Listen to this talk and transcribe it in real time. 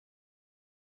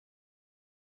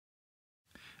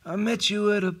I met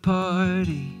you at a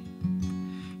party.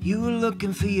 You were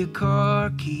looking for your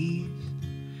car keys.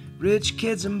 Rich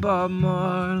kids and Bob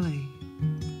Marley.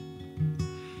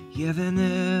 Yeah, they're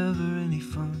never any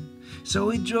fun. So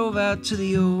we drove out to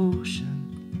the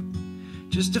ocean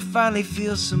just to finally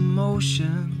feel some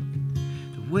motion.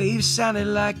 The waves sounded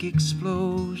like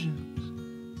explosions,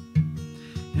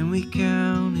 and we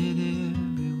counted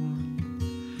everyone.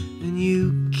 And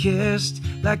you kissed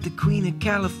like the Queen of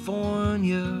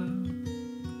California,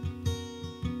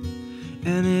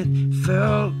 and it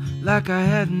felt like I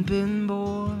hadn't been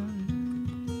born.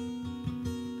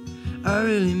 I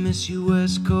really miss you,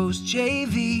 West Coast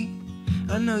JV.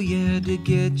 I know you had to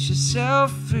get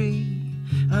yourself free.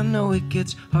 I know it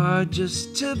gets hard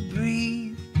just to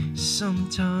breathe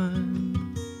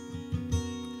sometimes.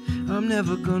 I'm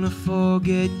never gonna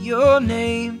forget your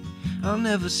name. I'll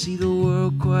never see the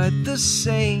world quite the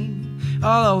same.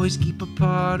 I'll always keep a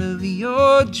part of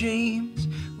your dreams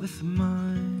with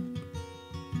mine,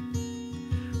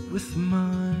 with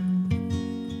mine.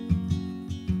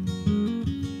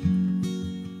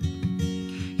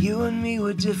 You and me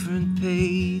were different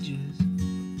pages,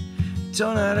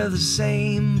 torn out of the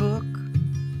same book.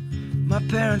 My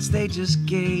parents, they just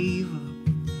gave up,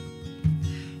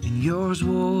 and yours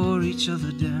wore each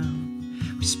other down.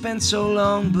 We spent so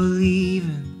long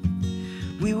believing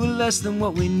we were less than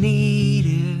what we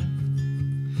needed.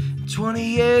 20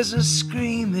 years of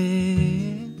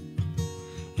screaming,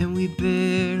 and we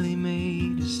barely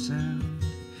made a sound.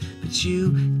 But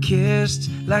you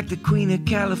kissed like the Queen of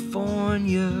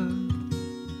California,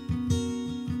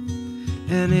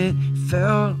 and it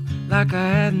felt like I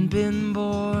hadn't been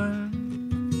born.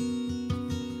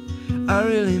 I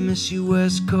really miss you,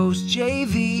 West Coast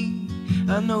JV.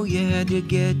 I know you had to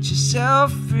get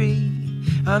yourself free.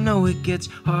 I know it gets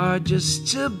hard just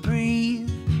to breathe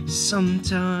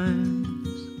sometimes.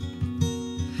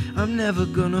 I'm never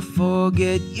gonna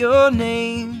forget your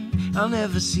name. I'll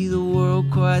never see the world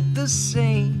quite the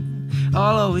same.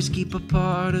 I'll always keep a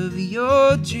part of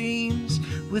your dreams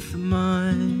with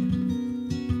mine.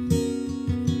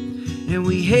 And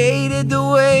we hated the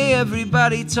way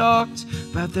everybody talked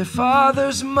about their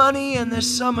father's money and their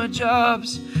summer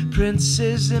jobs.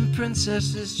 Princes and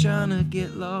princesses trying to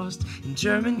get lost in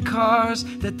German cars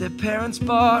that their parents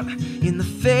bought. In the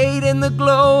fade and the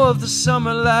glow of the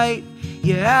summer light,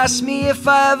 you asked me if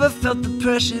I ever felt the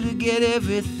pressure to get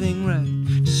everything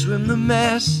right, to swim the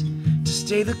mess, to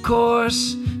stay the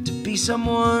course, to be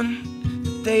someone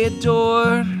that they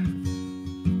adored.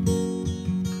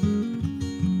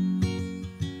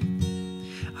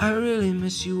 I really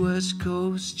miss you, West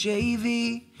Coast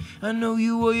JV. I know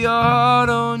you wore your heart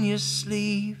on your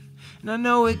sleeve, and I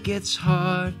know it gets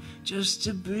hard just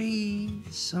to breathe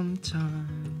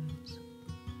sometimes.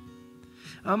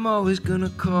 I'm always gonna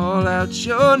call out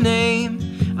your name.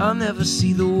 I'll never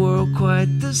see the world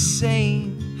quite the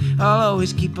same. I'll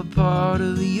always keep a part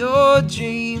of your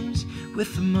dreams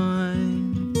with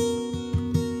mine,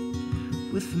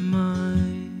 with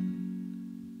mine.